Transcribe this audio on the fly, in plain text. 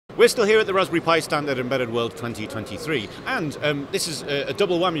We're still here at the Raspberry Pi Standard Embedded World 2023, and this is a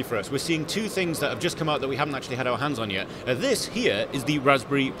double whammy for us. We're seeing two things that have just come out that we haven't actually had our hands on yet. This here is the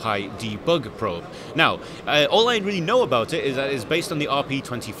Raspberry Pi Debug probe. Now, all I really know about it is that it's based on the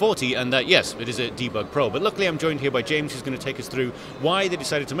RP2040, and that, yes, it is a debug probe. But luckily I'm joined here by James, who's going to take us through why they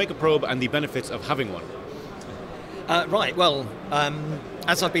decided to make a probe and the benefits of having one. Right, well,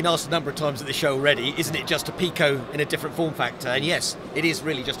 as I've been asked a number of times at the show already, isn't it just a Pico in a different form factor? And yes, it is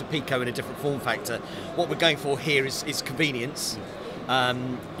really just a Pico in a different form factor. What we're going for here is convenience.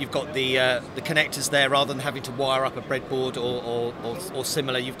 You've got the connectors there, rather than having to wire up a breadboard or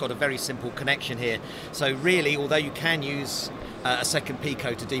similar. You've got a very simple connection here. So really, although you can use a second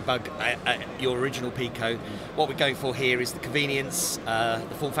Pico to debug your original Pico, what we're going for here is the convenience,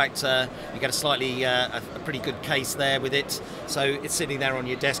 the form factor. You get a slightly a pretty good case there with it, so it's sitting there on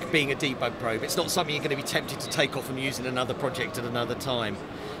your desk being a debug probe. It's not something you're going to be tempted to take off and use in another project at another time.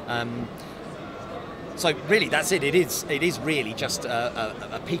 So really, that's it. It is really just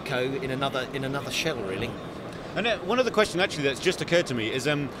a Pico in another shell, really. And one other question actually that's just occurred to me is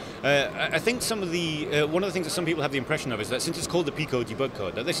I think some of the one of the things that some people have the impression of is that since it's called the Pico debug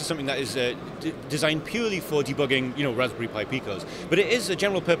code, that this is something that is designed purely for debugging, Raspberry Pi Picos. But it is a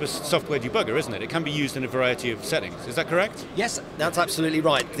general purpose software debugger, isn't it? It can be used in a variety of settings. Is that correct? Yes, that's absolutely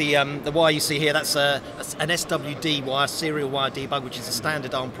right. The wire you see here, that's an SWD wire, Serial Wire debug, which is a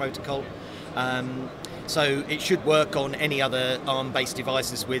standard ARM protocol. So it should work on any other ARM-based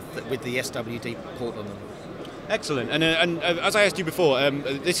devices with the SWD port on them. Excellent. And as I asked you before,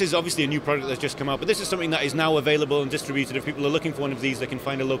 this is obviously a new product that's just come out, but this is something that is now available and distributed. If people are looking for one of these, they can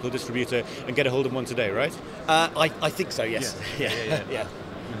find a local distributor and get a hold of one today, right? I think so, yes. Yeah.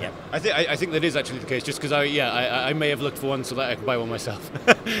 I think that is actually the case, just because I may have looked for one so that I can buy one myself.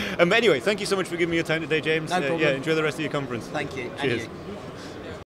 But anyway, thank you so much for giving me your time today, James. No problem. Yeah, enjoy the rest of your conference. Thank you. Cheers. And you.